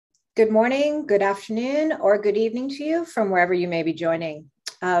Good morning, good afternoon, or good evening to you from wherever you may be joining.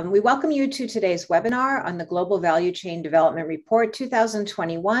 We welcome you to today's webinar on the Global Value Chain Development Report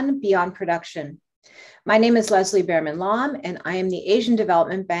 2021 Beyond Production. My name is Leslie Behrman-Lahm, and I am the Asian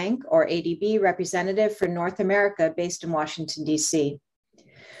Development Bank, or ADB, representative for North America based in Washington, D.C.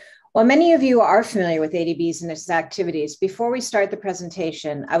 While many of you are familiar with ADB's and its activities, before we start the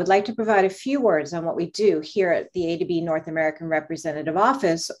presentation, I would like to provide a few words on what we do here at the ADB North American Representative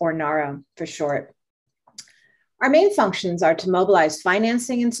Office, or NARO for short. Our main functions are to mobilize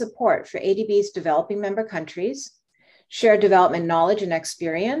financing and support for ADB's developing member countries, share development knowledge and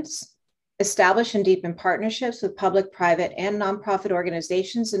experience, establish and deepen partnerships with public, private, and nonprofit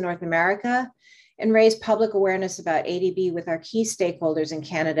organizations in North America, and raise public awareness about ADB with our key stakeholders in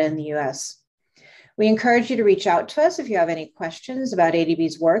Canada and the US. We encourage you to reach out to us if you have any questions about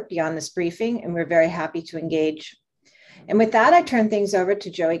ADB's work beyond this briefing, and we're very happy to engage. And with that, I turn things over to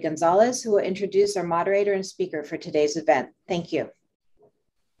Joey Gonzalez, who will introduce our moderator and speaker for today's event. Thank you.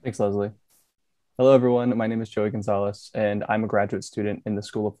 Thanks, Leslie. Hello, everyone. My name is Joey Gonzalez, and I'm a graduate student in the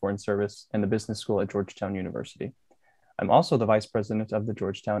School of Foreign Service and the Business School at Georgetown University. I'm also the vice president of the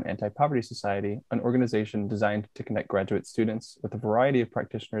Georgetown Anti-Poverty Society, an organization designed to connect graduate students with a variety of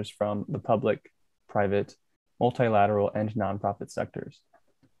practitioners from the public, private, multilateral, and nonprofit sectors.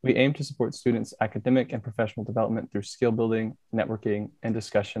 We aim to support students' academic and professional development through skill building, networking, and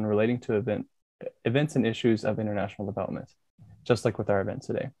discussion relating to events and issues of international development, just like with our event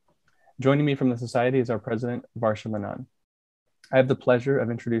today. Joining me from the Society is our president, Varsha Menon. I have the pleasure of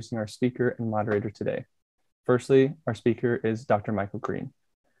introducing our speaker and moderator today. Firstly, our speaker is Dr. Michael Green.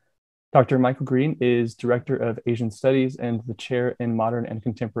 Dr. Michael Green is Director of Asian Studies and the Chair in Modern and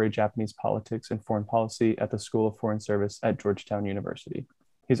Contemporary Japanese Politics and Foreign Policy at the School of Foreign Service at Georgetown University.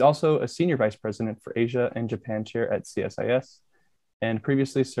 He's also a Senior Vice President for Asia and Japan Chair at CSIS, and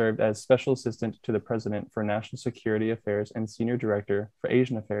previously served as Special Assistant to the President for National Security Affairs and Senior Director for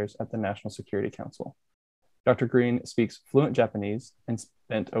Asian Affairs at the National Security Council. Dr. Green speaks fluent Japanese and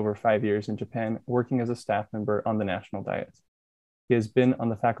spent over 5 years in Japan working as a staff member on the National Diet. He has been on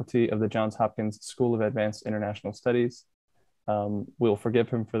the faculty of the Johns Hopkins School of Advanced International Studies. We'll forgive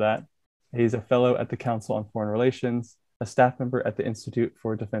him for that. He's a fellow at the Council on Foreign Relations, a staff member at the Institute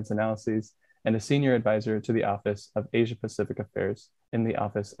for Defense Analyses, and a senior advisor to the Office of Asia-Pacific Affairs in the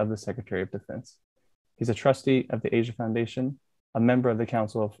Office of the Secretary of Defense. He's a trustee of the Asia Foundation, a member of the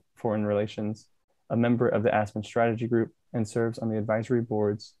Council of Foreign Relations, a member of the Aspen Strategy Group, and serves on the advisory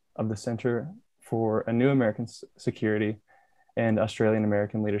boards of the Center for a New American Security and Australian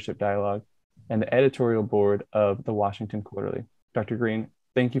American Leadership Dialogue, and the editorial board of the Washington Quarterly. Dr. Green,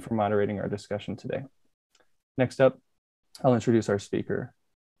 thank you for moderating our discussion today. Next up, I'll introduce our speaker.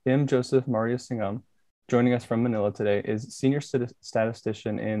 M. Joseph Mariasingham, joining us from Manila today, is Senior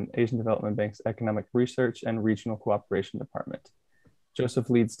Statistician in Asian Development Bank's Economic Research and Regional Cooperation Department. Joseph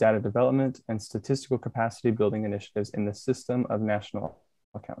leads data development and statistical capacity building initiatives in the system of national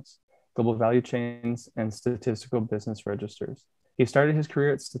accounts, global value chains, and statistical business registers. He started his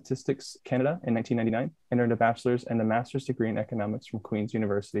career at Statistics Canada in 1999 and earned a bachelor's and a master's degree in economics from Queen's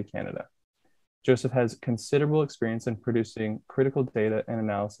University, Canada. Joseph has considerable experience in producing critical data and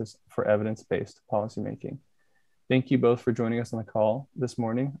analysis for evidence-based policymaking. Thank you both for joining us on the call this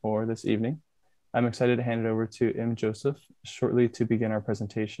morning or this evening. I'm excited to hand it over to M. Joseph shortly to begin our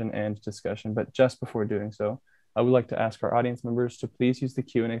presentation and discussion, but just before doing so, I would like to ask our audience members to please use the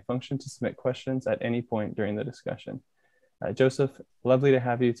Q&A function to submit questions at any point during the discussion. Joseph, lovely to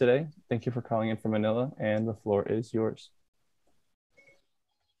have you today. Thank you for calling in from Manila, and the floor is yours.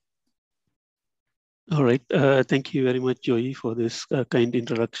 All right, thank you very much, Joey, for this kind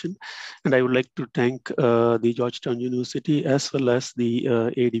introduction. And I would like to thank the Georgetown University as well as the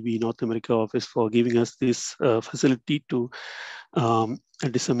ADB North America office for giving us this facility to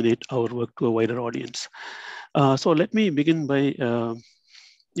disseminate our work to a wider audience. So let me begin by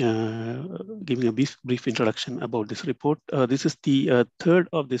giving a brief introduction about this report. This is the third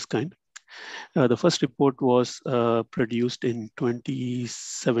of this kind. The first report was produced in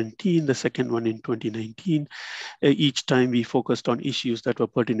 2017, the second one in 2019. Each time we focused on issues that were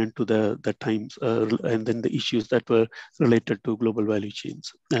pertinent to the times and then the issues that were related to global value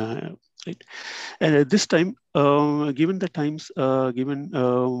chains. Right. And this time, given the times, given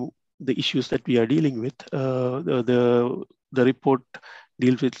the issues that we are dealing with, the report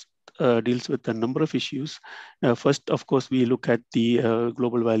deals with a number of issues. First, of course, we look at the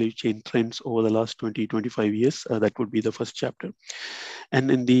global value chain trends over the last 20-25 years. That would be the first chapter. And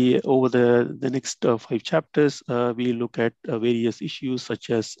in over the next 5 chapters, we look at various issues such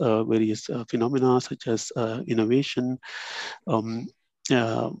as various phenomena such as innovation,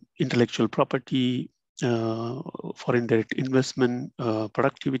 intellectual property, foreign direct investment,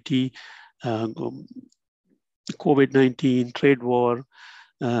 productivity, COVID-19, trade war,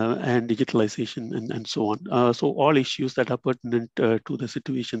 and digitalization, and so on. So all issues that are pertinent to the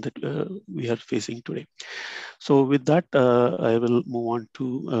situation that we are facing today. So with that, I will move on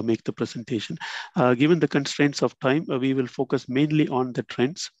to make the presentation. Given the constraints of time, we will focus mainly on the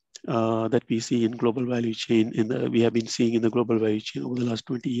trends that we see in global value chain, we have been seeing in the global value chain over the last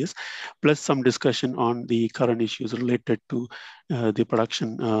 20 years, plus some discussion on the current issues related to the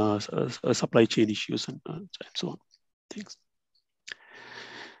production supply chain issues and so on. Thanks.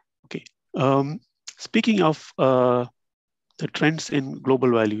 Okay. Speaking of the trends in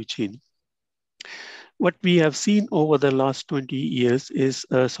global value chain, what we have seen over the last 20 years is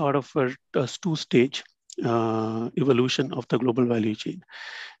a sort of a two-stage evolution of the global value chain.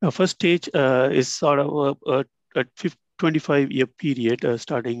 First stage is sort of a 25-year period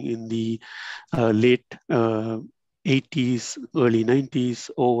starting in the late 80s, early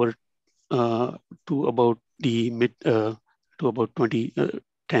 90s, over to about the mid to about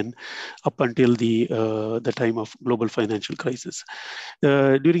 2010, up until the time of global financial crisis.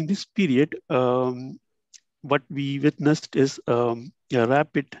 During this period, what we witnessed is a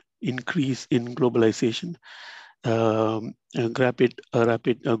rapid increase in globalization, rapid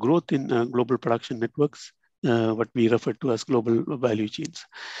growth in global production networks, what we refer to as global value chains.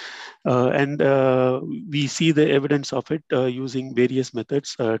 And we see the evidence of it using various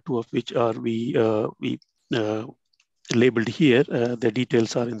methods, two of which are we labeled here. The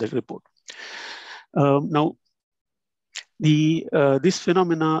details are in the report. Now, this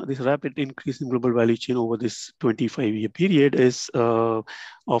phenomena, this rapid increase in global value chain over this 25-year period is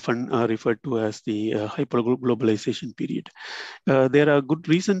often referred to as the hyper-globalization period. There are good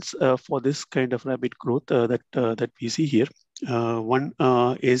reasons for this kind of rapid growth that we see here. One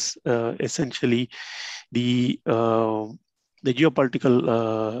is essentially the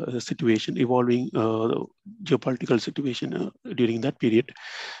geopolitical situation, evolving geopolitical situation during that period.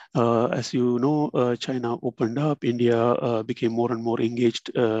 As you know, China opened up, India became more and more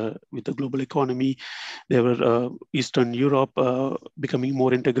engaged with the global economy. There were Eastern Europe becoming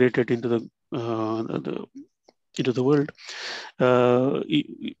more integrated into the world.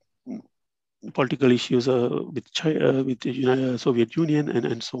 Political issues with the Soviet Union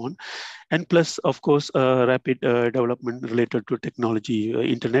and so on. And plus, of course, rapid development related to technology,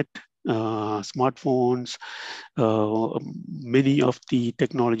 internet, smartphones, many of the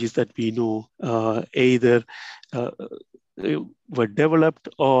technologies that we know either were developed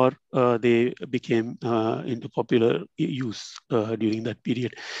or they became into popular use during that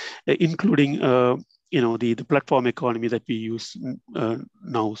period, including the platform economy that we use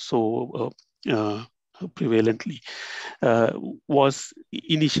now so prevalently was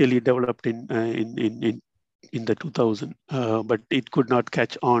initially developed in the 2000, but it could not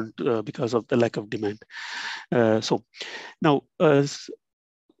catch on because of the lack of demand. So now,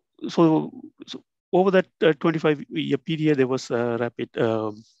 so over that 25-year period, there was a rapid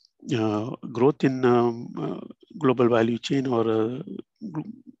growth in global value chain or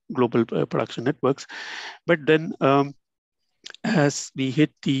global production networks. But then as we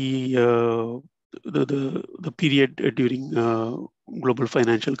hit the period during global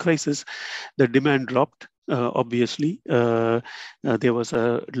financial crisis, the demand dropped. Obviously, there was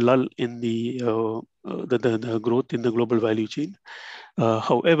a lull in the growth in the global value chain.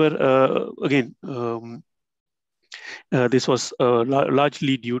 However, again, this was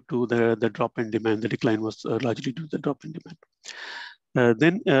largely due to the drop in demand. The decline was largely due to the drop in demand.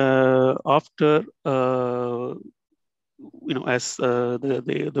 Then after as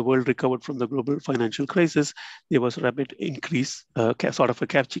the world recovered from the global financial crisis, there was a rapid increase, sort of a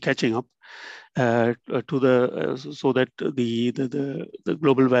catching up to so that the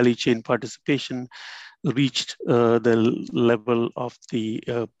global value chain participation reached the level of the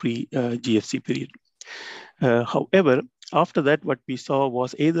pre-GFC period. However, after that, what we saw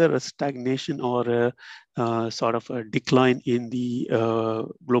was either a stagnation or a sort of a decline in the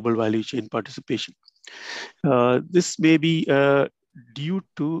global value chain participation. This may be due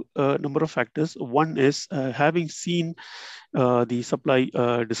to a number of factors. One is having seen the supply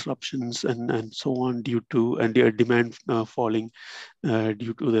disruptions and so on due to their demand falling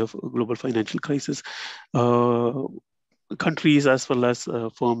due to the global financial crisis. Countries as well as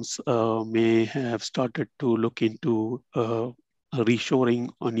firms may have started to look into reshoring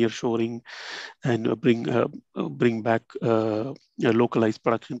or nearshoring and bring back localized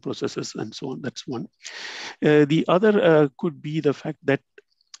production processes and so on. That's one. The other could be the fact that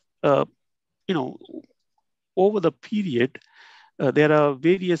over the period, there are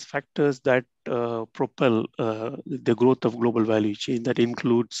various factors that propel the growth of global value chain. That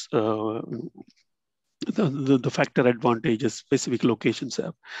includes the factor advantages specific locations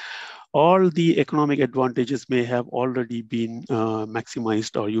have. All the economic advantages may have already been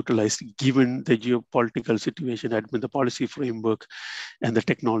maximized or utilized given the geopolitical situation, the policy framework, and the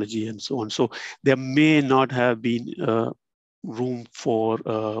technology, and so on. So there may not have been room for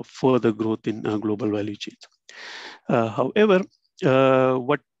further growth in global value chains. However,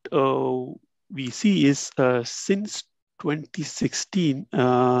 what we see is since 2016,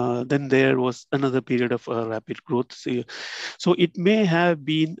 then there was another period of rapid growth. So it may have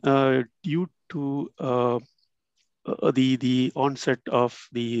been due to the onset of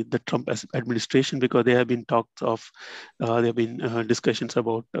the Trump administration, because there have been talks of, there have been discussions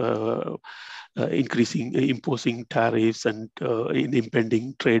about imposing tariffs and in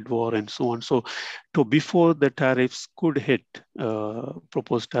impending trade war and so on. So before the tariffs could hit,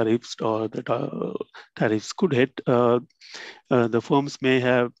 proposed tariffs or the tariffs could hit, the firms may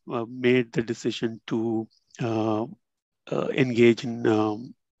have made the decision to engage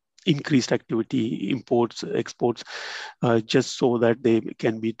in increased activity, imports, exports, just so that they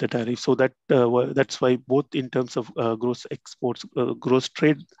can beat the tariff. So that's why both in terms of gross exports, gross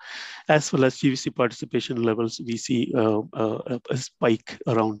trade, as well as GVC participation levels, we see a spike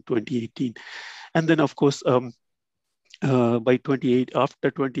around 2018. And then, of course, after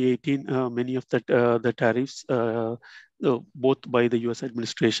 2018, many of the tariffs, both by the US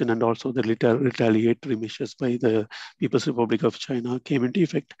administration and also the retaliatory measures by the People's Republic of China came into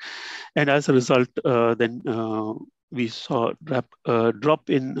effect. And as a result, then we saw a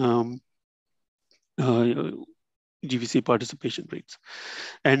drop in GVC participation rates.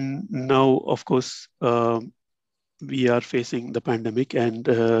 And now, of course, we are facing the pandemic, and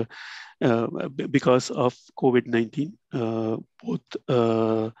because of COVID-19, both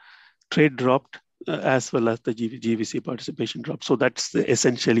trade dropped as well as the GVC participation dropped. So that's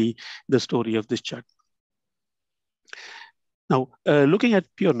essentially the story of this chart. Now, looking at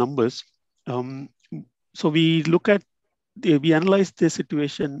pure numbers, so we analyze the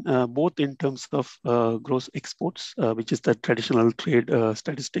situation both in terms of gross exports, which is the traditional trade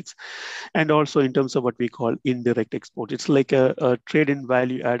statistics, and also in terms of what we call indirect export. It's like a trade in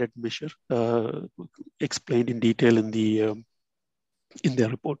value added measure explained in detail in the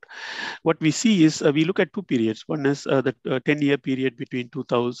report. What we see is we look at two periods. One is the 10-year period between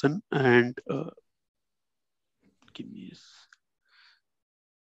 2000 and give me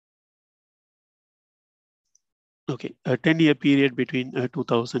a 10-year period between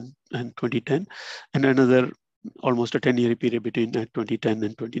 2000 and 2010, and another almost a 10-year period between 2010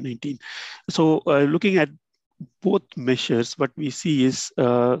 and 2019. So looking at both measures, what we see is,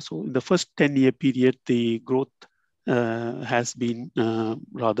 so in the first 10-year period, the growth has been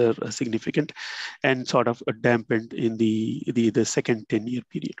rather significant and sort of dampened in the second 10-year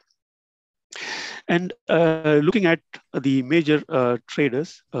period. And looking at the major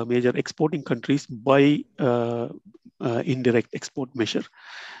traders, major exporting countries by indirect export measure,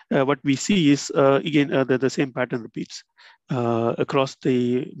 what we see is, again, the same pattern repeats across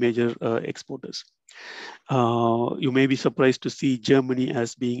the major exporters. You may be surprised to see Germany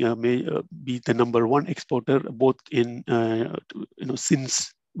as being be the #1 exporter, both in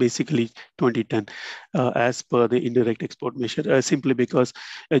since basically 2010, as per the indirect export measure, simply because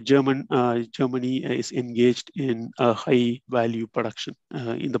Germany is engaged in a high value production,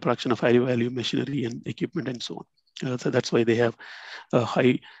 in the production of high value machinery and equipment and so on. So that's why they have a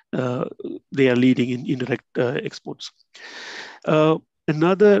high, they are leading in indirect exports. So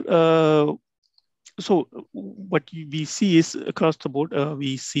what we see is across the board,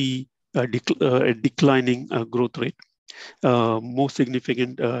 we see a declining growth rate. Most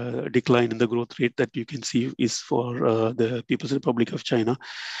significant decline in the growth rate that you can see is for the People's Republic of China,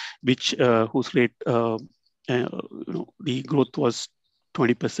 which whose rate, the growth was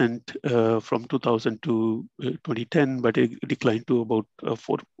 20% from 2000 to 2010, but it declined to about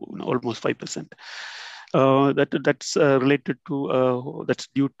almost 5%. That's related to that's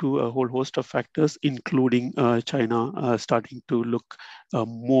due to a whole host of factors, including China starting to look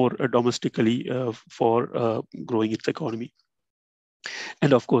more domestically for growing its economy,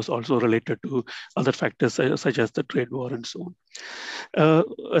 and of course also related to other factors such as the trade war and so on.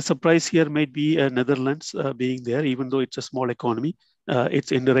 A surprise here might be Netherlands being there, even though it's a small economy.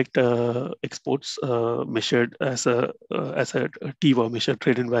 Its indirect exports measured as a TVA measure,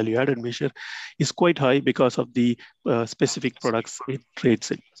 trade and value added measure, is quite high because of the specific products it trades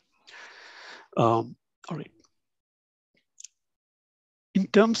in. All right. In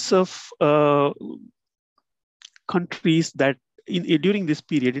terms of countries that during this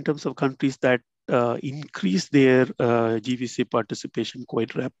period, in terms of countries that increased their GVC participation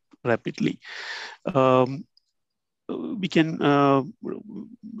quite rapidly. We can,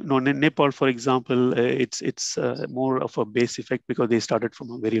 Nepal, for example, it's more of a base effect because they started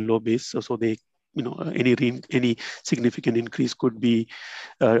from a very low base. So they, any significant increase could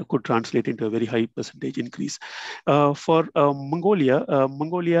translate into a very high percentage increase. For Mongolia,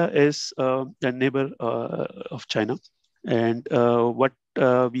 Mongolia is a neighbor of China, and what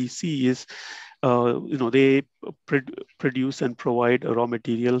we see is, they produce and provide raw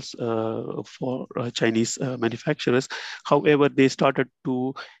materials for Chinese manufacturers. However, they started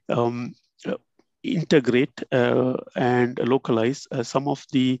to integrate and localize some of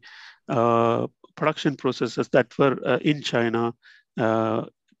the production processes that were in China,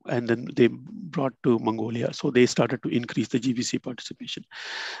 and then they brought to Mongolia. So they started to increase the GVC participation.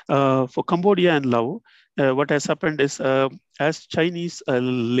 For Cambodia and Laos, what has happened is, as Chinese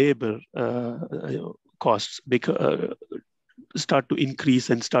labor costs start to increase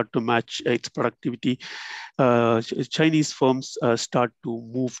and start to match its productivity, Chinese firms start to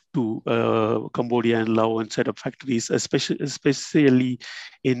move to Cambodia and Laos and set up factories, especially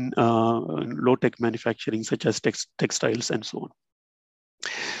in low-tech manufacturing, such as textiles and so on.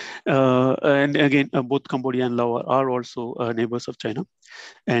 And again, both Cambodia and Laos are also neighbors of China,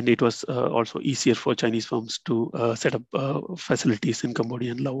 and it was also easier for Chinese firms to set up facilities in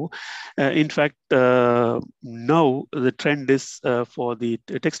Cambodia and Laos. In fact, now the trend is for the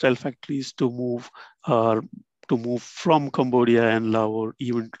textile factories to move from Cambodia and Laos, or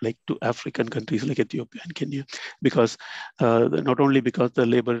even like to African countries like Ethiopia and Kenya, because not only because the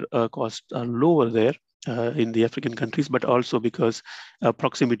labor costs are lower there in the African countries, but also because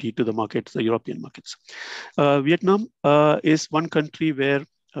proximity to the markets, the European markets. Vietnam is one country where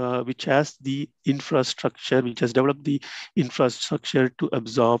which has the infrastructure, which has developed the infrastructure to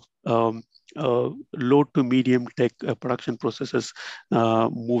absorb low to medium tech production processes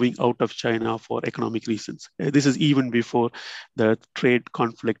moving out of China for economic reasons. This is even before the trade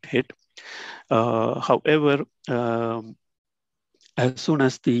conflict hit. However, as soon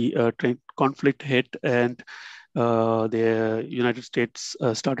as the trade conflict hit and the United States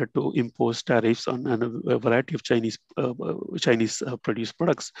started to impose tariffs on a variety of Chinese produced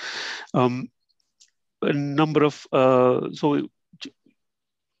products, a number of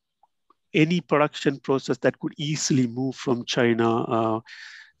any production process that could easily move from China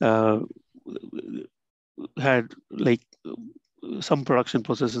had like some production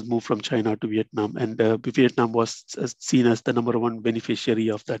processes moved from China to Vietnam, and Vietnam was seen as the #1 beneficiary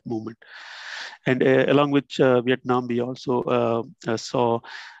of that movement. And along with Vietnam, we also saw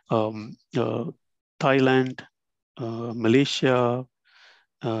Thailand, Malaysia,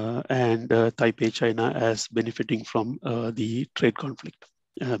 and Taipei, China as benefiting from the trade conflict.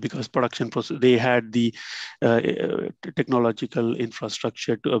 Because production process, they had the technological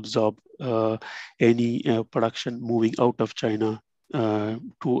infrastructure to absorb any production moving out of China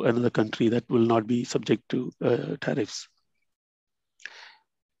to another country that will not be subject to tariffs.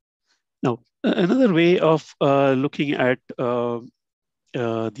 Now, another way of looking at the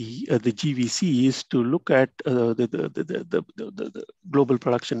GVC is to look at the global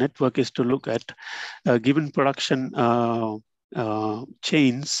production network, is to look at given production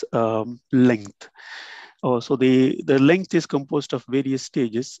chains length. So the length is composed of various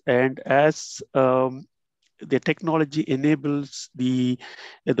stages, and as the technology enables the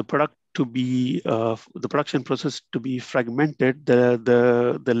product to be the production process to be fragmented,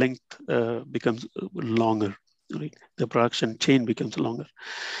 the length becomes longer. Right? The production chain becomes longer,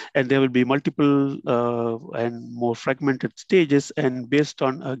 and there will be multiple and more fragmented stages. And based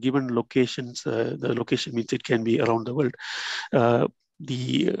on given locations, the location means it can be around the world.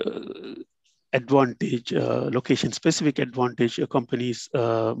 The advantage, location-specific advantage, companies,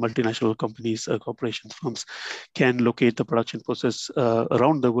 multinational companies, corporations, firms can locate the production process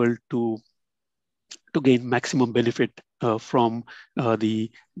around the world to gain maximum benefit from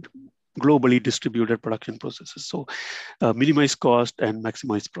the globally distributed production processes. So minimize cost and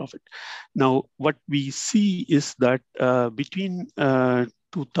maximize profit. Now, what we see is that between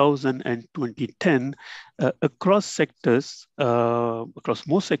 2000 and 2010, across sectors, across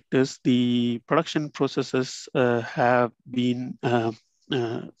most sectors, the production processes have been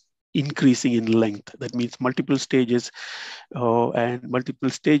increasing in length. That means multiple stages, and multiple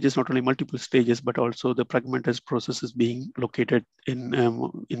stages, not only multiple stages, but also the fragmented processes being located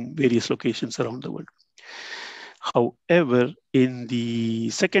in various locations around the world. However, in the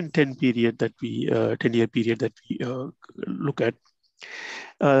second 10-year period that we look at,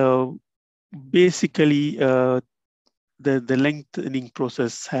 basically the lengthening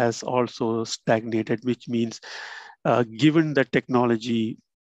process has also stagnated, which means given the technology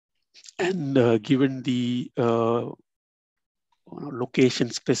and given the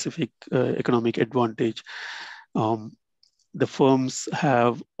location-specific economic advantage, the firms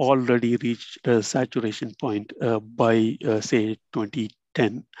have already reached a saturation point by say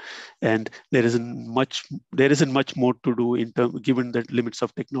 2010, and there isn't much more to do in given the limits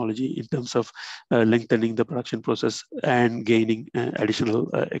of technology in terms of lengthening the production process and gaining additional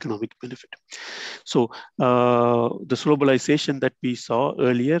economic benefit. So the globalization that we saw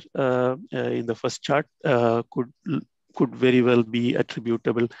earlier in the first chart could very well be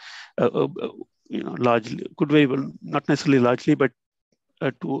attributable, largely, could very well, not necessarily largely, but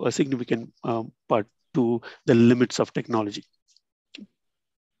to a significant part to the limits of technology.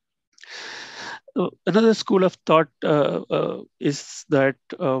 Another school of thought is that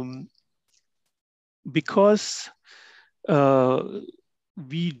because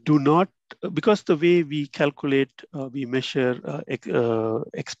we do not, because the way we calculate, we measure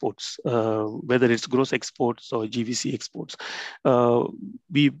exports, whether it's gross exports or GVC exports,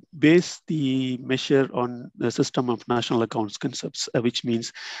 we base the measure on the system of national accounts concepts, which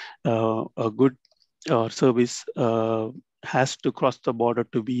means a good or service has to cross the border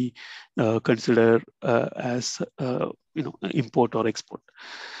to be considered as import or export.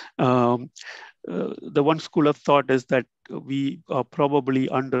 The one school of thought is that we are probably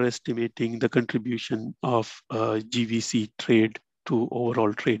underestimating the contribution of GVC trade to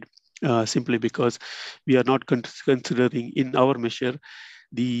overall trade, simply because we are not considering in our measure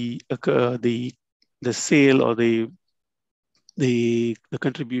the sale or the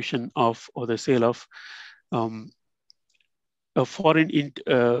contribution of, or the sale of a foreign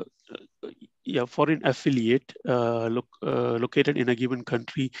affiliate located in a given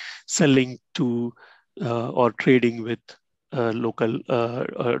country selling to or trading with a local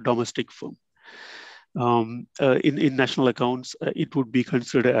domestic firm. In national accounts, it would be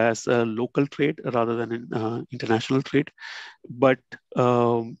considered as a local trade rather than an international trade. But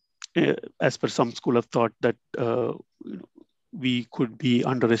as per some school of thought, that we could be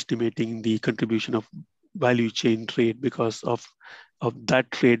underestimating the contribution of value chain trade because of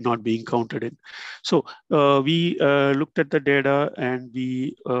that trade not being counted in. So we looked at the data and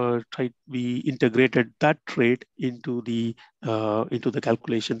we integrated that trade into the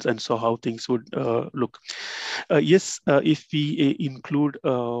calculations and saw how things would look. Yes, if we include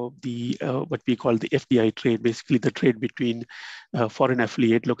what we call the FDI trade, basically the trade between a foreign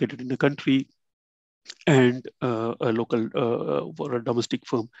affiliate located in the country and a local or a domestic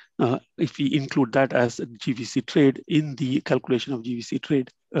firm. If we include that as a GVC trade in the calculation of GVC trade,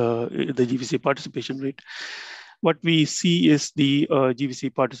 the GVC participation rate, what we see is the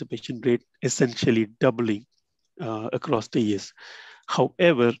GVC participation rate essentially doubling across the years.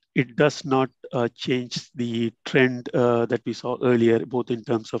 However, it does not change the trend that we saw earlier, both in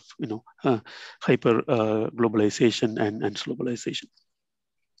terms of hyper globalization and globalization.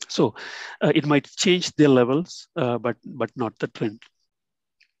 So it might change the levels, but not the trend.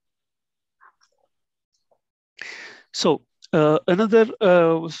 So so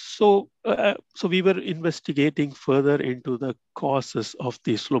we were investigating further into the causes of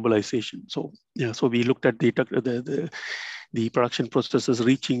this globalization. So so we looked at the production processes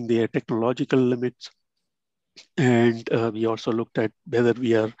reaching their technological limits, and we also looked at whether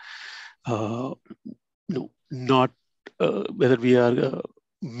we are whether we are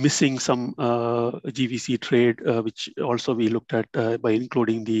missing some GVC trade, which also we looked at by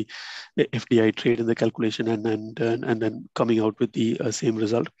including the FDI trade in the calculation and then coming out with the same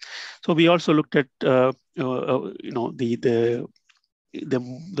result. So we also looked at the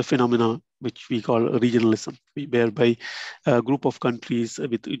phenomena which we call regionalism, whereby a group of countries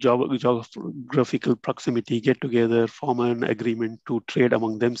with geographical proximity get together, form an agreement to trade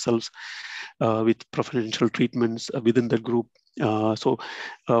among themselves with preferential treatments within the group. So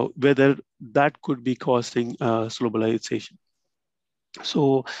whether that could be causing globalization.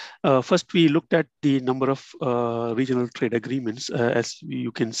 So first we looked at the number of regional trade agreements. As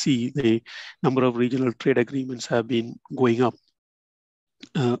you can see, the number of regional trade agreements have been going up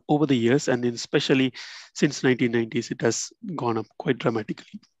over the years, and especially since 1990s, it has gone up quite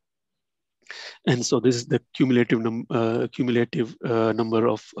dramatically. And so this is the cumulative number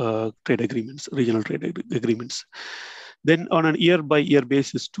of trade agreements, regional trade agreements. Then on a year-by-year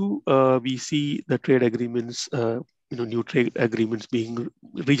basis too, we see the trade agreements, new trade agreements being,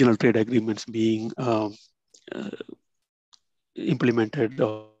 regional trade agreements being implemented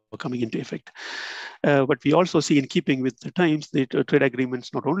or coming into effect. But we also see, in keeping with the times, that trade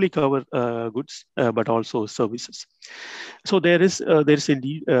agreements not only cover goods but also services. So there is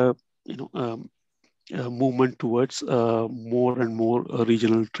indeed movement towards more and more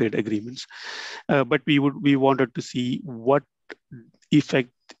regional trade agreements. But we wanted to see what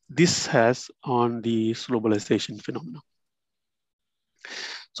effect this has on the globalization phenomenon.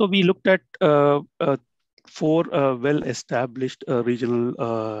 So we looked at 4 well-established regional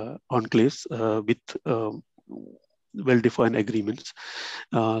enclaves with well-defined agreements.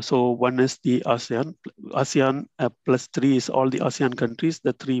 So one is the ASEAN. ASEAN plus 3 is all the ASEAN countries.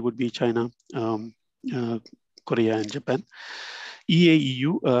 The 3 would be China, Korea, and Japan.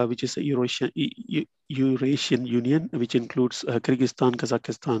 EAEU, which is a Eurasian Union, which includes Kyrgyzstan,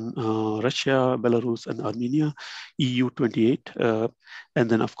 Kazakhstan, Russia, Belarus, and Armenia. EU 28, and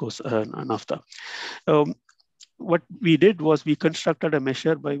then of course NAFTA. What we did was we constructed a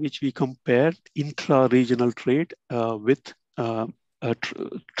measure by which we compared intra-regional trade with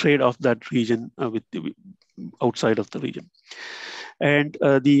trade of that region with outside of the region. And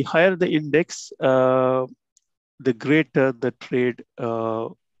the higher the index, the greater the trade, the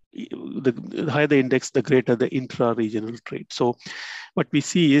higher the index, the greater the intra-regional trade. So what we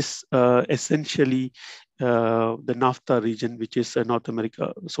see is essentially the NAFTA region, which is North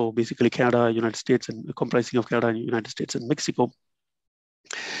America. So basically Canada, United States, and comprising of Canada, United States, and Mexico,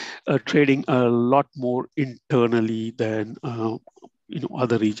 trading a lot more internally than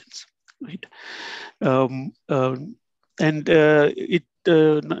other regions, right?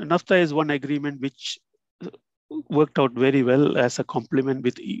 NAFTA is one agreement which worked out very well as a complement,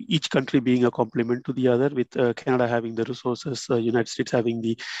 with each country being a complement to the other, with Canada having the resources, United States having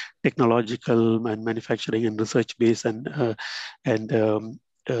the technological and manufacturing and research base, and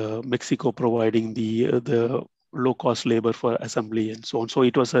Mexico providing the low-cost labor for assembly and so on. So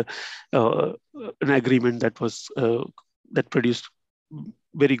it was an agreement that was that produced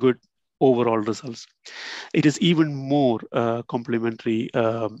very good overall results. It is even more complementary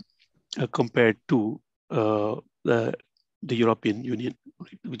compared to the European Union,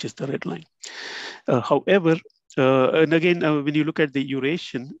 which is the red line. However, and again, when you look at the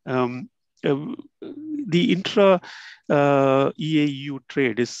Eurasian, the intra EAU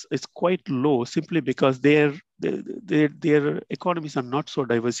trade is quite low, simply because their economies are not so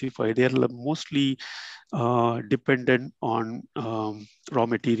diversified. They are mostly dependent on raw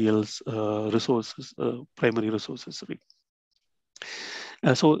materials, resources, primary resources. Right?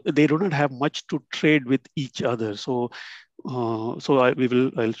 So they do not have much to trade with each other. So, I'll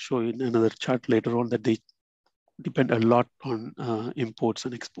show in another chart later on that they depend a lot on imports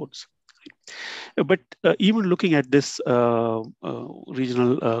and exports. But even looking at this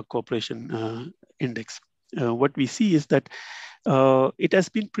regional cooperation index, what we see is that it has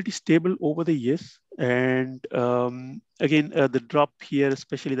been pretty stable over the years. And again, the drop here,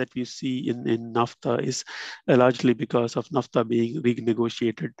 especially that we see in NAFTA, is largely because of NAFTA being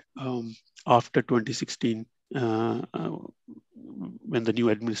renegotiated after 2016, when the new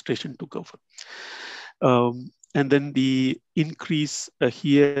administration took over. And then the increase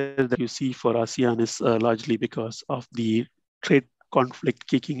here that you see for ASEAN is largely because of the trade conflict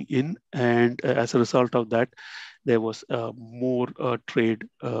kicking in. And as a result of that, there was more trade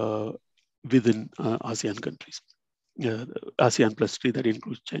within ASEAN countries, ASEAN plus 3, that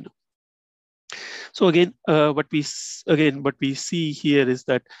includes China. So again, what we see here is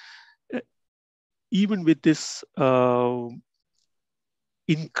that even with this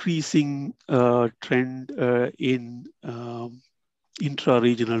increasing trend in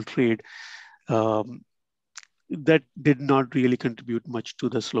intra-regional trade, that did not really contribute much to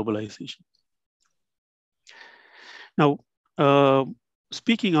this globalization. Now,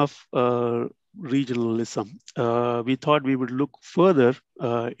 speaking of regionalism, we thought we would look further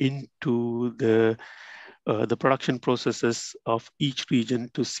into the production processes of each region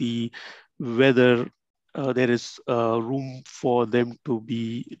to see whether there is room for them to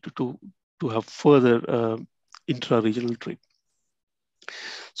have further intra-regional trade.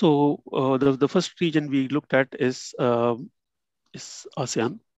 So the first region we looked at is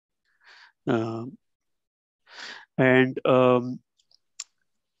ASEAN, and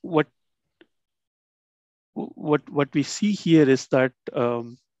what we see here is that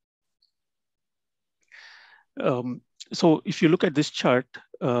so if you look at this chart,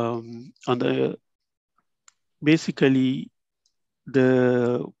 on the basically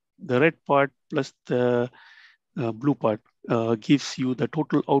the red part plus the blue part gives you the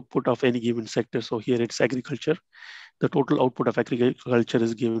total output of any given sector. So here it's agriculture. The total output of agriculture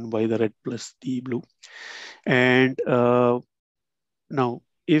is given by the red plus the blue. And now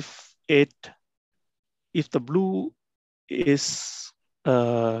if the blue is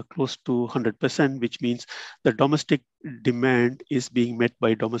close to 100%, which means the domestic demand is being met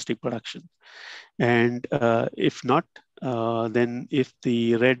by domestic production. And if not, then if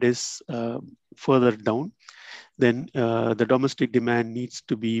the red is further down, then the domestic demand needs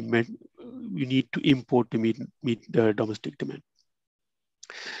to be met. We need to import to meet the domestic demand.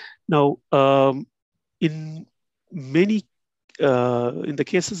 Now, in the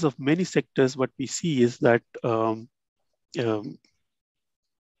cases of many sectors, what we see is that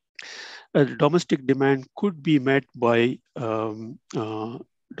domestic demand could be met by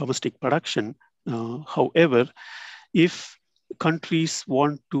domestic production. However, if countries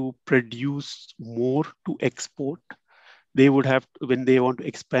want to produce more to export, they would have, when they want to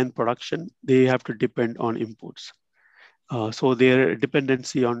expand production, they have to depend on imports. So their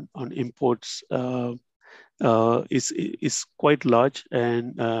dependency on imports is quite large,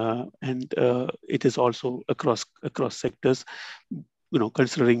 and it is also across sectors,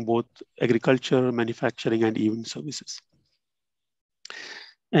 considering both agriculture, manufacturing, and even services.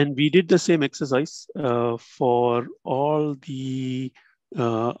 And we did the same exercise for all the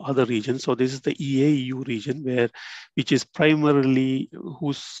other regions. So this is the EAU region, which is primarily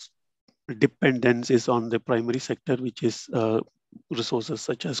whose dependence is on the primary sector, which is resources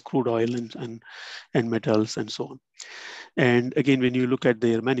such as crude oil and metals and so on. And again, when you look at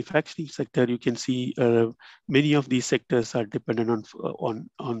their manufacturing sector, you can see many of these sectors are dependent on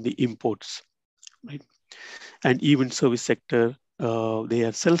the imports, right? And even service sector, they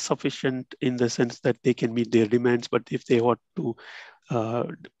are self-sufficient in the sense that they can meet their demands, but if they want to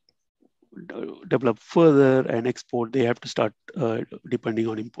develop further and export, they have to start depending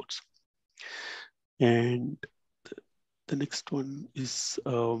on imports. And the next one is,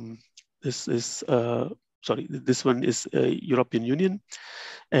 this one is European Union.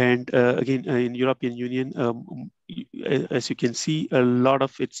 And again, in European Union, as you can see, a lot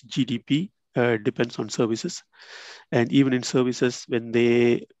of its GDP depends on services. And even in services,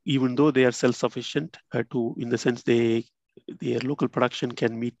 even though they are self-sufficient in the sense their local production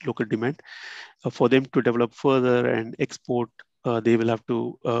can meet local demand, for them to develop further and export, they will have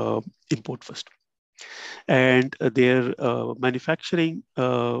to import first. And their manufacturing,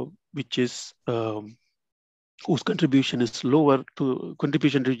 which is whose contribution is lower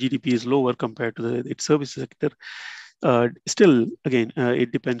contribution to GDP is lower compared to its service sector. Still, again,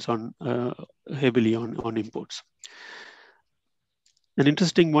 it depends on heavily on imports. An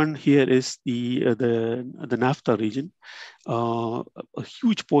interesting one here is the NAFTA region. A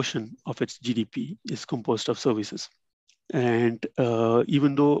huge portion of its GDP is composed of services. And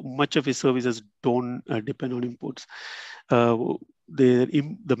even though much of its services don't depend on imports,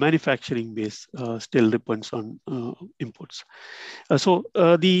 the manufacturing base still depends on imports.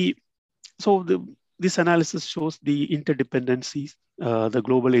 This analysis shows the interdependencies, the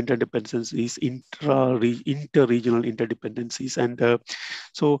global interdependencies, inter-regional interdependencies. And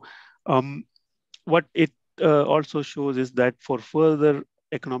what it also shows is that for further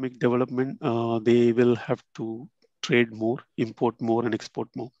economic development, they will have to trade more, import more, and export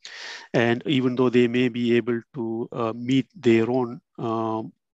more. And even though they may be able to meet their own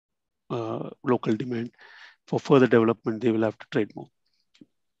local demand, for further development, they will have to trade more.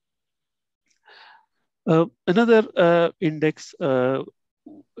 Another index that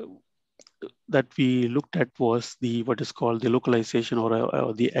we looked at was what is called the localization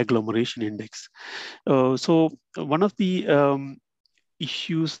or the agglomeration index. So one of the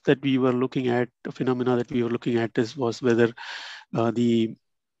issues that we were looking at, phenomena that we were looking at, was whether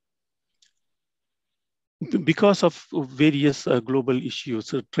because of various global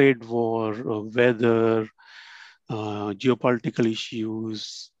issues, trade war, weather, geopolitical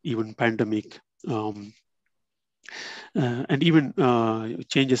issues, even pandemic, and even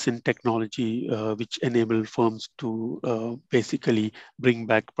changes in technology, which enable firms to basically bring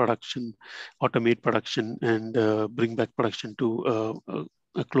back production, automate production, and bring back production to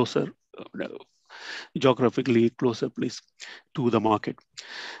a closer, geographically closer place to the market.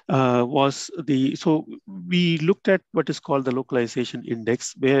 So we looked at what is called the localization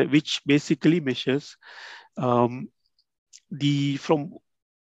index, which basically measures from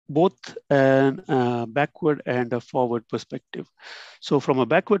both a backward and a forward perspective. So from a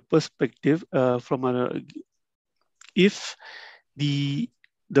backward perspective, if the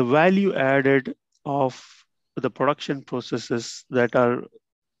value added of the production processes that are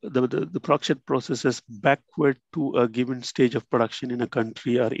the production processes backward to a given stage of production in a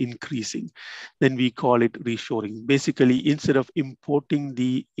country are increasing, then we call it reshoring. Basically, instead of importing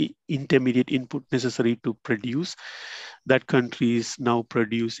the intermediate input necessary to produce, that country is now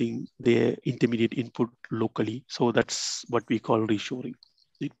producing their intermediate input locally. So that's what we call reshoring.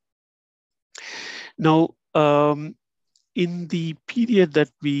 Now, in the period that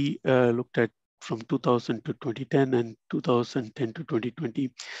we looked at from 2000 to 2010 and 2010 to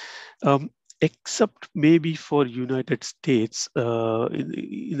 2020, except maybe for United States,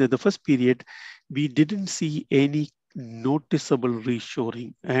 in the first period, we didn't see any noticeable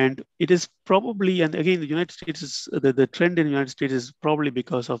reshoring. And it is probably, and again, the United States is, the trend in the United States is probably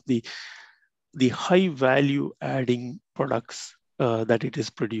because of the high value adding products that it is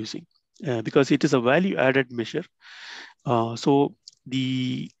producing. Because it is a value added measure. So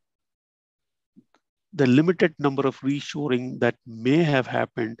the limited number of reshoring that may have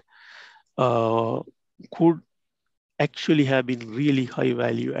happened could actually have been really high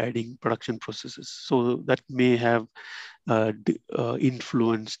value adding production processes. So that may have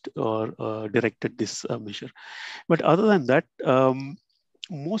influenced or directed this measure. But other than that,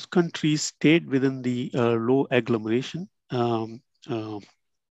 most countries stayed within the low agglomeration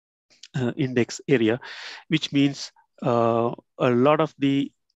index area, which means a lot of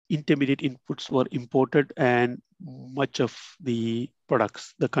the intermediate inputs were imported and much of the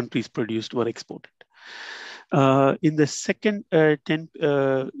products the countries produced were exported. In the second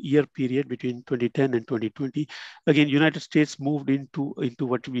 10-year period between 2010 and 2020, again, United States moved into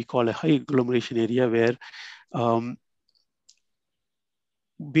what we call a high agglomeration area where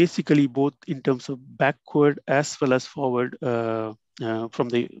basically both in terms of backward as well as forward, from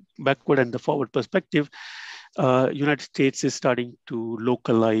the backward and the forward perspective, United States is starting to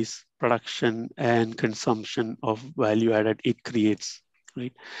localize production and consumption of value added it creates,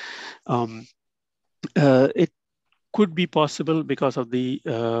 right? It could be possible because of the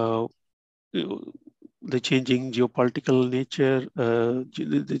changing geopolitical nature,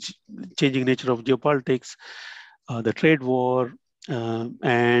 the changing nature of geopolitics, the trade war,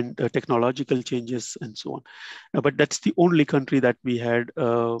 and technological changes and so on. But that's the only country that we had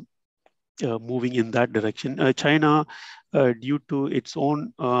moving in that direction. China, due to its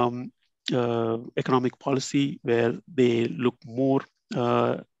own economic policy, where they look more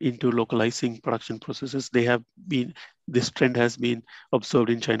into localizing production processes, this trend has been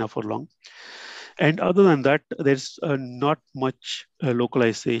observed in China for long. And other than that, there's not much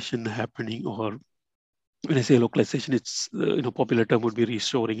localization happening, or when I say localization, it's popular term would be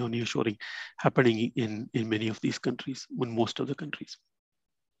reshoring or nearshoring happening in many of these countries, in most of the countries.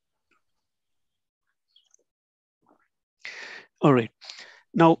 All right.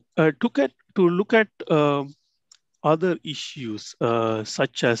 Now, to look at other issues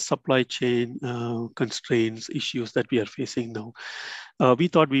such as supply chain constraints, issues that we are facing now, we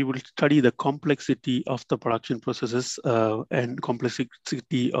thought we would study the complexity of the production processes and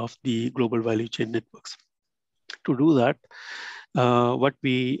complexity of the global value chain networks. To do that, what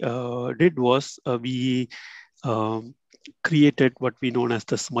we did was we created what we known as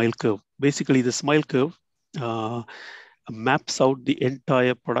the smile curve. Basically, the smile curve maps out the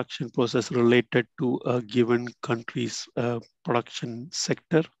entire production process related to a given country's production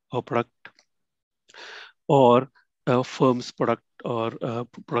sector or product, or a firm's product or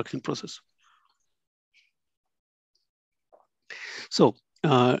production process. So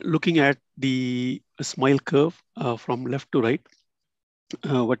looking at the smile curve from left to right,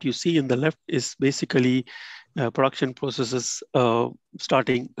 what you see in the left is basically production processes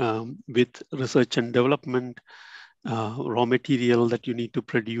starting with research and development, raw material that you need to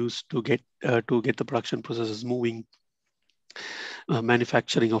produce to get the production processes moving,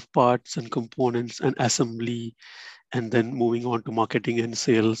 manufacturing of parts and components and assembly, and then moving on to marketing and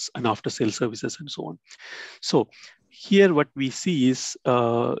sales and after sales services and so on. So here what we see is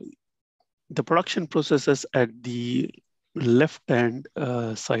the production processes at the left-hand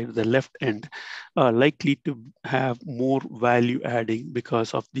side, the left end, are likely to have more value adding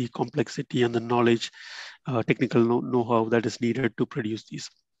because of the complexity and the knowledge, technical know-how that is needed to produce these.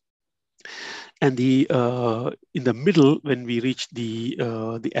 And in the middle, when we reach the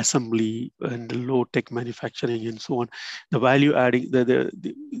assembly and the low-tech manufacturing and so on, the value adding,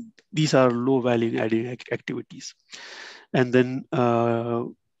 these are low value adding activities. And then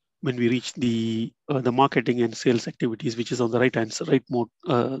when we reach the marketing and sales activities, which is on the right-hand side,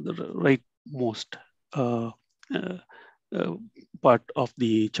 the rightmost part of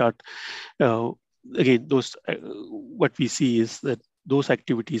the chart, again, those what we see is that those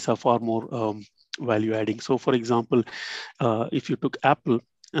activities are far more value adding. So, for example, if you took Apple,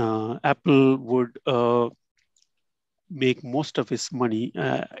 Apple would make most of its money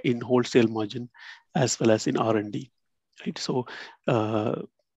in wholesale margin as well as in R&D. Right? So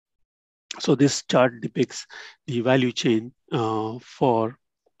So this chart depicts the value chain for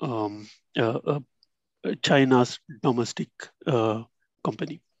China's domestic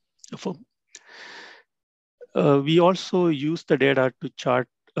company firm. We also use the data to chart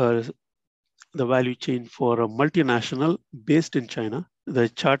the value chain for a multinational based in China. The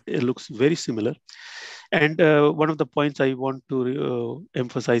chart looks very similar. And one of the points I want to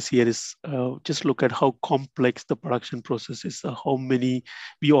emphasize here is just look at how complex the production process is. How many,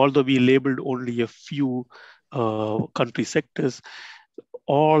 although we labeled only a few country sectors,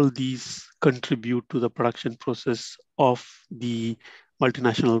 all these contribute to the production process of the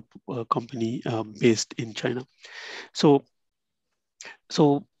multinational company based in China. So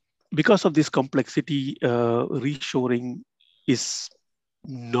because of this complexity, reshoring is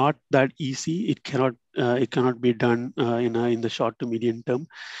not that easy. It cannot be done in the short to medium term,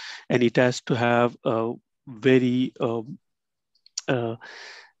 and it has to have a very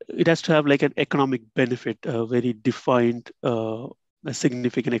it has to have like an economic benefit, a very defined, a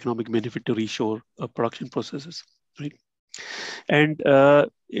significant economic benefit to reshore production processes, right? And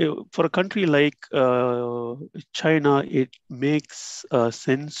for a country like China, it makes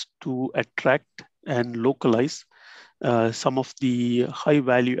sense to attract and localize some of the high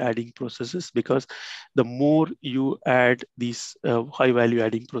value adding processes, because the more you add these high value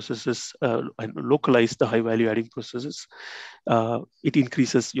adding processes and localize the high value adding processes, it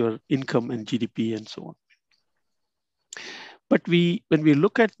increases your income and GDP and so on. But when we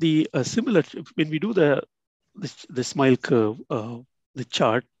look at the similar, when we do the smile curve, the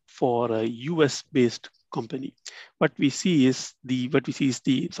chart for a US based company, what we see is the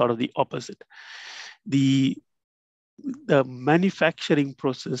sort of the opposite. The manufacturing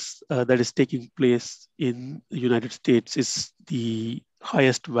process that is taking place in the United States is the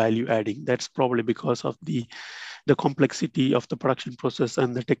highest value adding. That's probably because of the complexity of the production process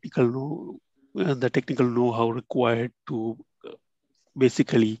and the technical know-how required to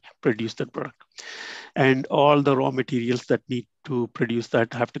basically produce that product. And all the raw materials that need to produce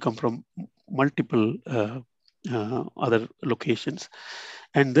that have to come from multiple other locations.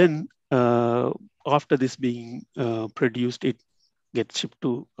 And then after this being produced, it gets shipped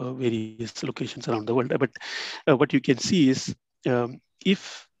to various locations around the world. But what you can see is even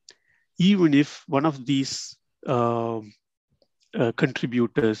if one of these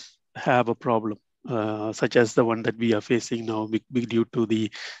contributors have a problem, such as the one that we are facing now, due to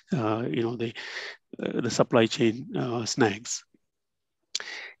the the supply chain snags,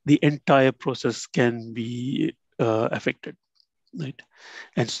 the entire process can be affected, right?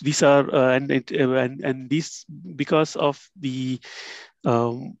 And these are and these, because of the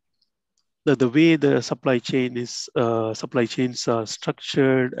way the supply chains are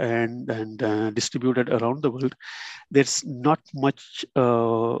structured and distributed around the world, there's not much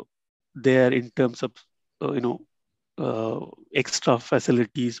there in terms of extra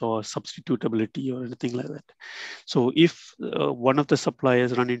facilities or substitutability or anything like that. So if one of the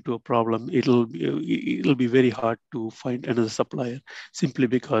suppliers run into a problem, it'll be very hard to find another supplier, simply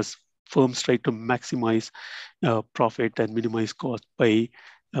because firms try to maximize profit and minimize cost by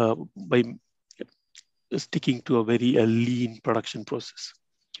sticking to a very lean production process.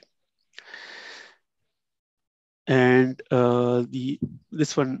 And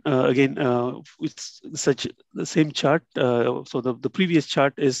this one again, it's the same chart. So the previous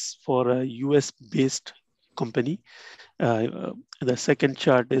chart is for a US based company. The second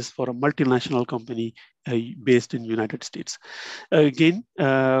chart is for a multinational company based in United States. Again,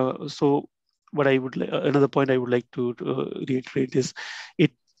 so what I would another point I would like to reiterate is,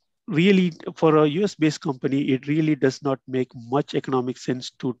 it really, for a US based company, it really does not make much economic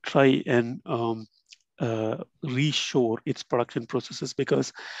sense to try and reshore its production processes,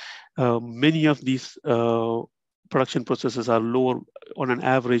 because many of these production processes are lower, on an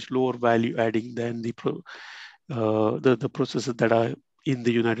average, lower value adding than the processes that are in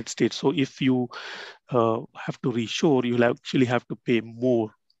the United States. So if you have to reshore, you'll actually have to pay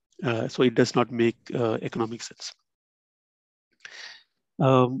more. So it does not make economic sense.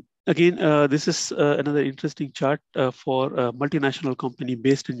 Again, this is another interesting chart for a multinational company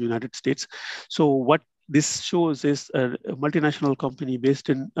based in the United States. So what this shows is a multinational company based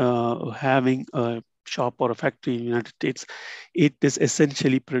in having a shop or a factory in the United States. It is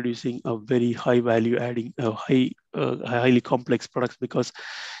essentially producing a very high value adding, highly complex products, because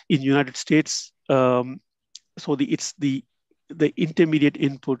in the United States, so it's the intermediate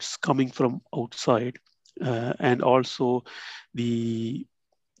inputs coming from outside, and also the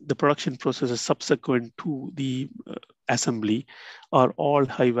production processes subsequent to the assembly are all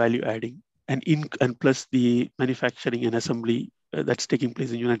high value adding, and plus the manufacturing and assembly that's taking place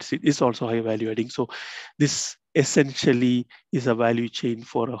in the United States is also high value adding. So this essentially is a value chain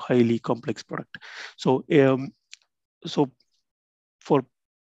for a highly complex product. So for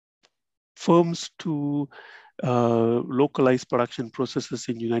firms to localize production processes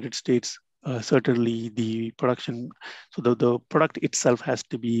in the United States, certainly the production, so the product itself has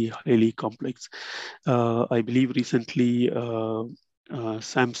to be highly complex. I believe recently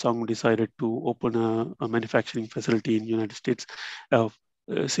Samsung decided to open a manufacturing facility in the United States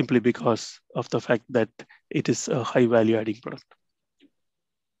simply because of the fact that it is a high value adding product.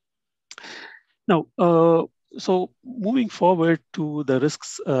 Now, so moving forward to the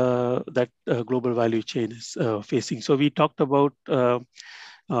risks that global value chain is facing. So we talked about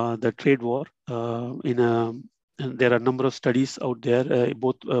the trade war and there are a number of studies out there,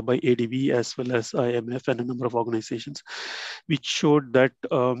 both by ADB as well as IMF and a number of organizations, which showed that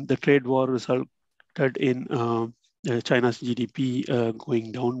the trade war resulted in China's GDP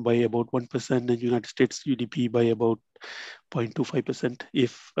going down by about 1% and United States GDP by about 0.25%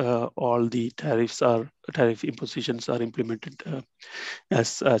 if all the tariff impositions are implemented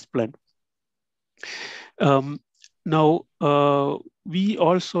as planned. Now, we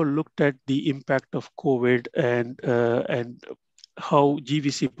also looked at the impact of COVID and how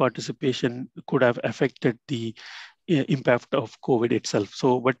GVC participation could have affected the impact of COVID itself.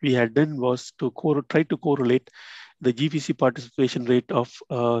 So what we had done was to try to correlate the GVC participation rate of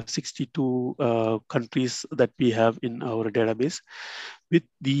 62 countries that we have in our database with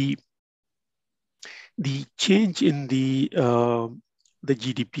the change in the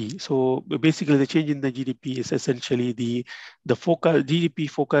GDP. So basically, the change in the GDP is essentially the GDP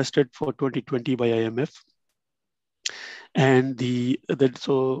forecasted for 2020 by IMF, and the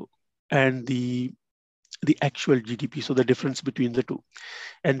actual GDP. So the difference between the two,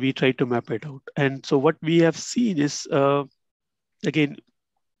 and we try to map it out. And so what we have seen is again,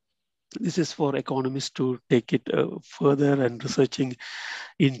 this is for economists to take it further and researching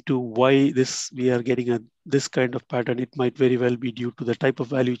into why we are getting this kind of pattern. It might very well be due to the type of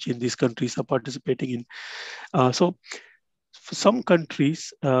value chain these countries are participating in. So for some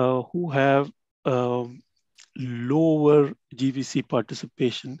countries who have lower GVC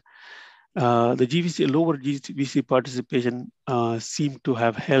participation, lower GVC participation seemed to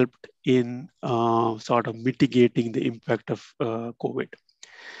have helped in sort of mitigating the impact of COVID.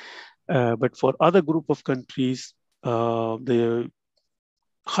 But for other group of countries, the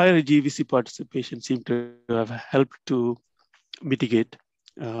higher GVC participation seemed to have helped to mitigate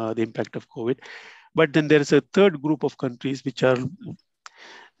the impact of COVID. But then there is a third group of countries which are,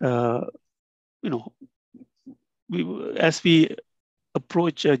 as we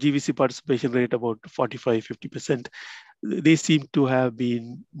approach a GVC participation rate about 45-50%, they seem to have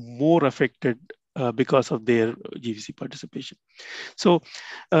been more affected because of their GVC participation. So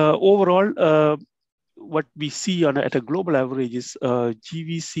overall, what we see at a global average is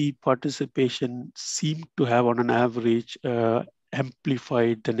GVC participation seemed to have on an average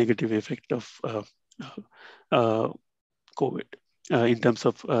amplified the negative effect of COVID in terms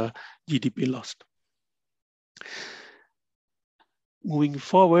of GDP lost. Moving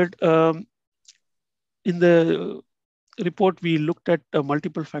forward, in the report, we looked at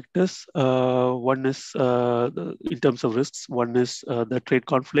multiple factors. One is in terms of risks. One is the trade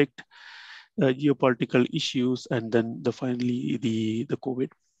conflict, geopolitical issues, and then finally the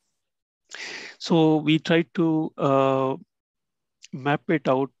COVID. So we tried to map it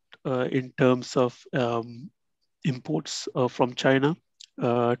out in terms of imports from China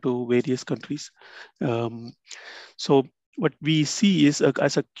to various countries. So what we see is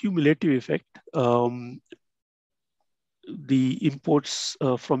as a cumulative effect, the imports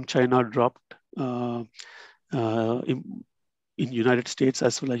from China dropped in United States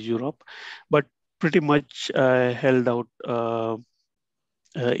as well as Europe, but pretty much held out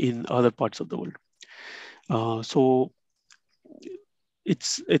in other parts of the world. So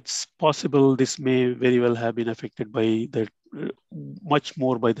it's possible this may very well have been affected by much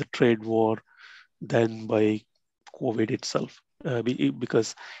more by the trade war than by COVID itself,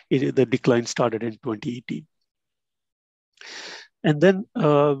 because the decline started in 2018. And then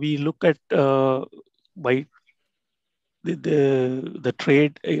we look at by the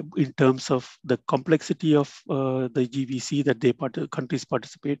trade in terms of the complexity of the GVC that countries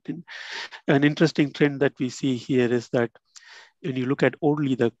participate in. An interesting trend that we see here is that when you look at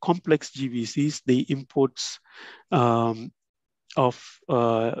only the complex GVCs, the imports of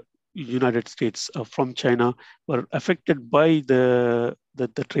United States from China were affected by the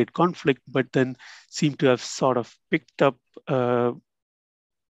trade conflict, but then seem to have sort of picked up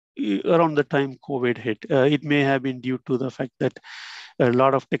around the time COVID hit. It may have been due to the fact that a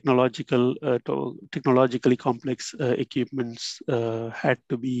lot of technologically complex equipments had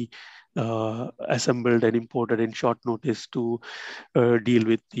to be assembled and imported in short notice to deal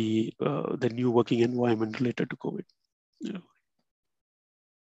with the new working environment related to COVID.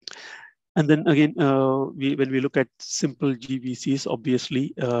 And then again, when we look at simple GVCs,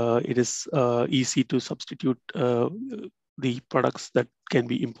 obviously it is easy to substitute the products that can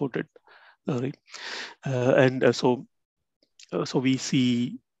be imported, right? So we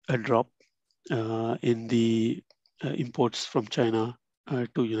see a drop in the imports from China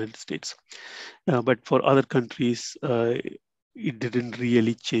to United States. But for other countries, it didn't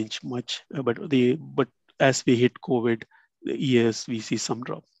really change much. But as we hit COVID, yes, we see some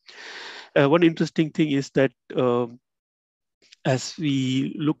drop. One interesting thing is that as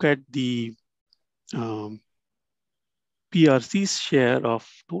we look at the PRC's share of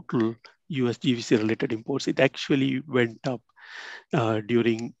total US GVC related imports, it actually went up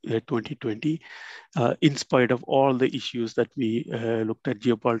during 2020, in spite of all the issues that we looked at,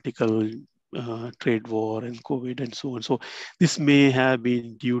 geopolitical, trade war and COVID and so on. So this may have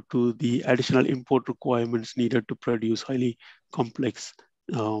been due to the additional import requirements needed to produce highly complex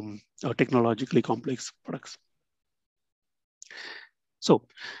or technologically complex products. So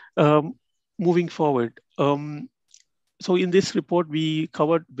moving forward, so in this report, we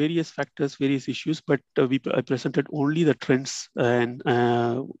covered various factors, various issues, but I presented only the trends and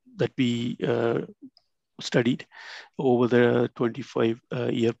that we studied over the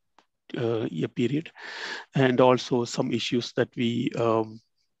 25-year period, and also some issues that we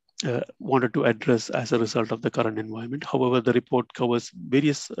wanted to address as a result of the current environment. However, the report covers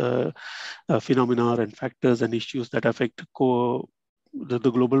various phenomena and factors and issues that affect the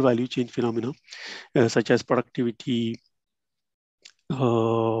global value chain phenomena, such as productivity,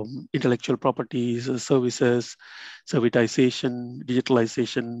 intellectual properties, services, servitization,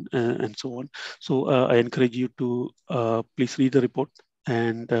 digitalization, and so on. So I encourage you to please read the report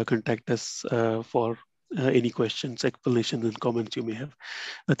and contact us for any questions, explanations, and comments you may have.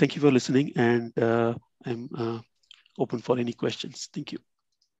 Thank you for listening, and I'm open for any questions. Thank you.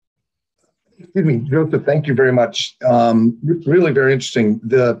 Excuse me, Joseph, thank you very much. Really very interesting.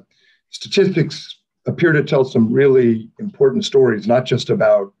 The statistics appear to tell some really important stories, not just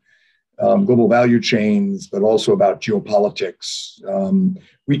about global value chains, but also about geopolitics.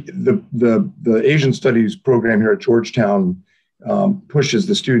 The Asian Studies program here at Georgetown pushes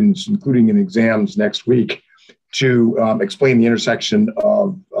the students, including in exams next week, to explain the intersection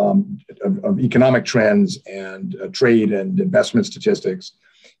of economic trends and trade and investment statistics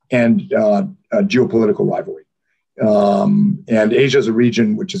and geopolitical rivalry. And Asia is a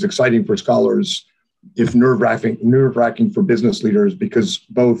region which is exciting for scholars, if nerve-wracking for business leaders, because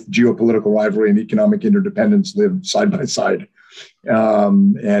both geopolitical rivalry and economic interdependence live side by side.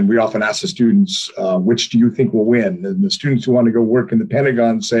 And we often ask the students, which do you think will win? And the students who want to go work in the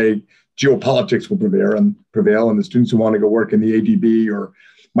Pentagon say geopolitics will prevail, and the students who want to go work in the ADB or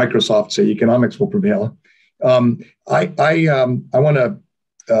Microsoft say economics will prevail. I want to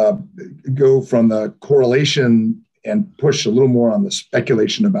go from the correlation and push a little more on the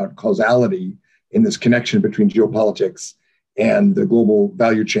speculation about causality in this connection between geopolitics and the global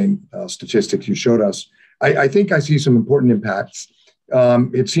value chain statistics you showed us. I think I see some important impacts.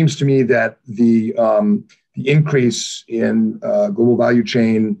 It seems to me that the increase in global value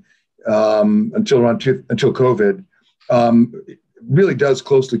chain until COVID really does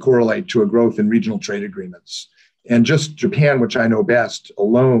closely correlate to a growth in regional trade agreements. And just Japan, which I know best,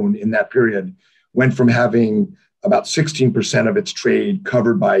 alone in that period, went from having about 16% of its trade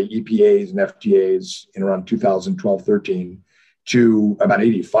covered by EPAs and FTAs in around 2012-13 to about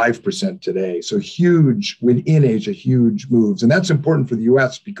 85% today. So huge, within Asia, huge moves. And that's important for the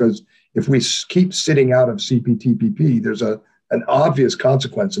US because if we keep sitting out of CPTPP, there's an obvious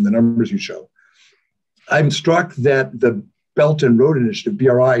consequence in the numbers you show. I'm struck that the Belt and Road Initiative,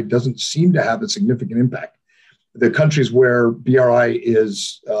 BRI, doesn't seem to have a significant impact. The countries where BRI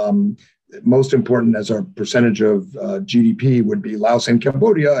is most important as a percentage of GDP would be Laos and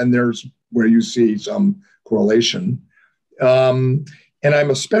Cambodia, and there's where you see some correlation. And I'm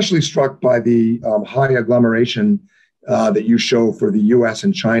especially struck by the high agglomeration that you show for the US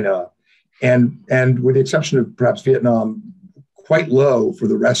and China, and with the exception of perhaps Vietnam, quite low for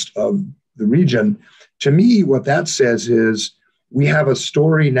the rest of the region. To me, what that says is we have a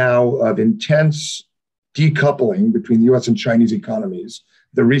story now of intense decoupling between the US and Chinese economies,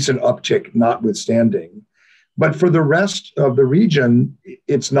 the recent uptick notwithstanding. But for the rest of the region,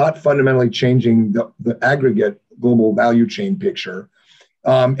 it's not fundamentally changing the aggregate global value chain picture.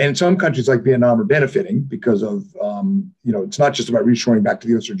 And some countries like Vietnam are benefiting because of, it's not just about reshoring back to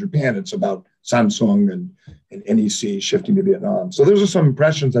the US or Japan, it's about Samsung and NEC shifting to Vietnam. So those are some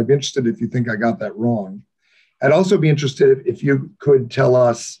impressions. I'd be interested if you think I got that wrong. I'd also be interested if you could tell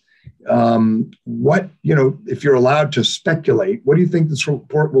us what, if you're allowed to speculate, what do you think this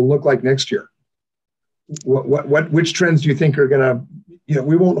report will look like next year? Which trends do you think are going to,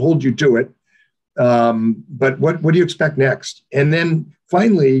 we won't hold you to it, but what do you expect next? And then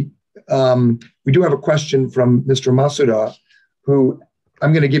finally, we do have a question from Mr. Masuda, who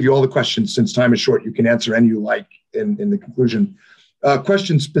I'm going to give you all the questions since time is short. You can answer any you like in the conclusion.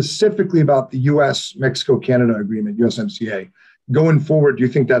 Question specifically about the US-Mexico-Canada agreement, USMCA. Going forward, do you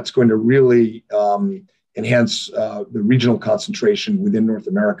think that's going to really enhance the regional concentration within North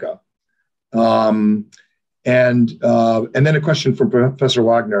America? And then a question from Professor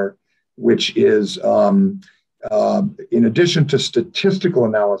Wagner, which is, in addition to statistical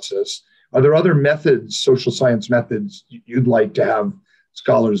analysis, are there other methods, social science methods, you'd like to have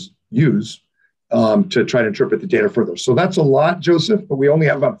scholars use to try to interpret the data further? So that's a lot, Joseph, but we only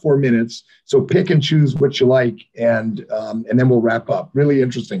have about 4 minutes. So pick and choose what you like, and then we'll wrap up. Really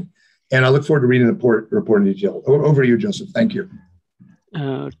interesting. And I look forward to reading the report in detail. Over to you, Joseph. Thank you.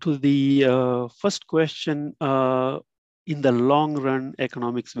 To the first question, in the long run,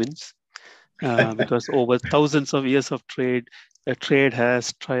 economics wins. Because over thousands of years of trade, trade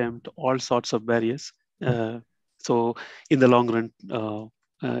has triumphed all sorts of barriers. So in the long run,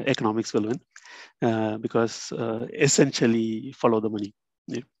 economics will win because essentially follow the money.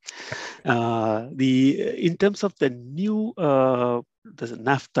 Yeah. In terms of the new the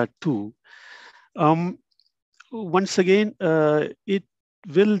NAFTA 2, once again, it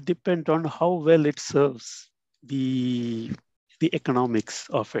will depend on how well it serves the economics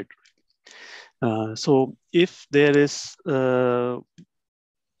of it. So if there is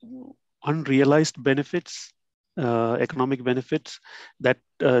unrealized benefits, economic benefits that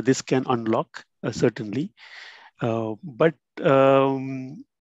this can unlock, certainly. But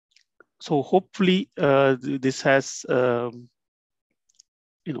so hopefully this has,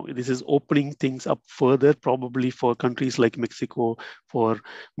 this is opening things up further, probably for countries like Mexico, for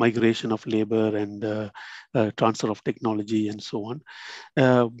migration of labor and transfer of technology and so on.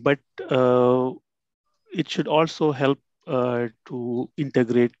 But it should also help to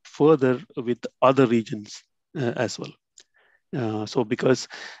integrate further with other regions as well. So because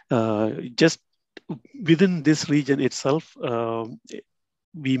just within this region itself,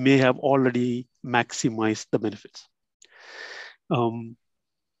 we may have already maximized the benefits.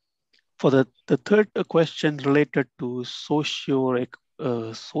 For the third question related to social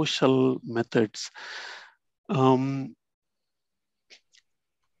methods,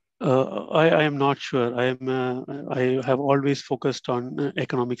 I am not sure. I have always focused on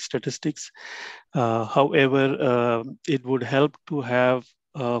economic statistics. However, it would help to have,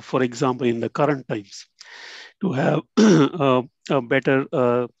 for example, in the current times, to have a better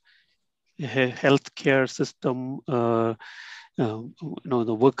healthcare system,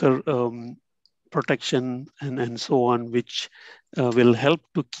 the worker protection and so on, which will help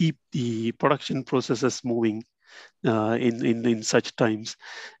to keep the production processes moving in such times,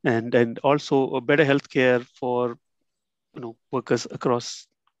 and also a better healthcare for workers across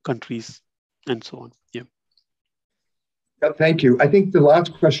countries and so on. Yeah. Thank you. I think the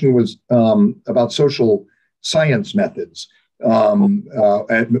last question was about social science methods. But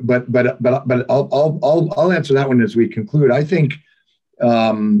I'll answer that one as we conclude. I think,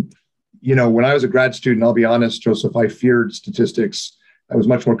 when I was a grad student, I'll be honest, Joseph, I feared statistics. I was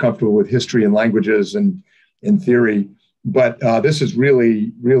much more comfortable with history and languages and in theory, but this is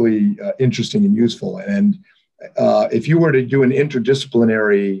really, really interesting and useful. And if you were to do an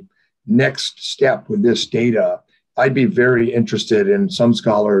interdisciplinary next step with this data, I'd be very interested in some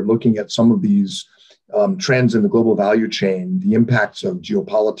scholar looking at some of these trends in the global value chain, the impacts of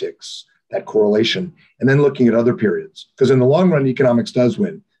geopolitics, that correlation, and then looking at other periods. Because in the long run, economics does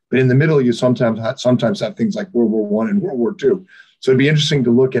win. But in the middle, you sometimes have things like World War I and World War II. So it'd be interesting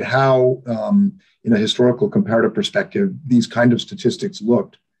to look at how, in a historical comparative perspective, these kind of statistics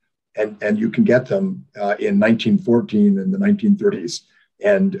looked. And you can get them in 1914 and the 1930s.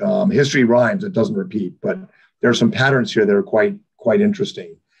 And history rhymes, it doesn't repeat. But there are some patterns here that are quite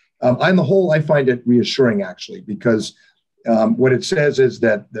interesting. On the whole, I find it reassuring, actually, because what it says is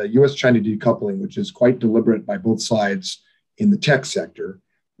that the US-China decoupling, which is quite deliberate by both sides in the tech sector,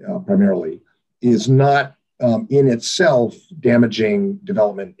 primarily, is not in itself damaging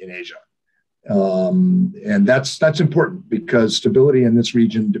development in Asia. And that's important because stability in this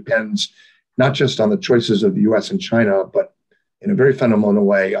region depends not just on the choices of the US and China, but in a very fundamental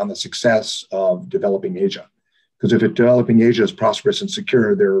way on the success of developing Asia. Because if developing Asia is prosperous and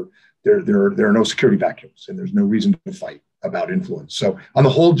secure, there are no security vacuums, and there's no reason to fight about influence. So on the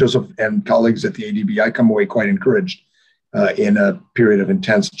whole, Joseph and colleagues at the ADB, I come away quite encouraged in a period of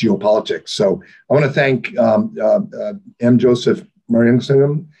intense geopolitics. So I want to thank M. Joseph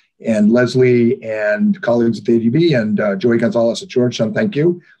Mariasingham and Leslie and colleagues at the ADB and Joey Gonzalez at Georgetown. Thank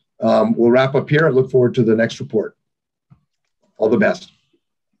you. We'll wrap up here. I look forward to the next report. All the best.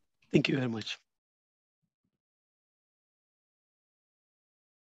 Thank you very much.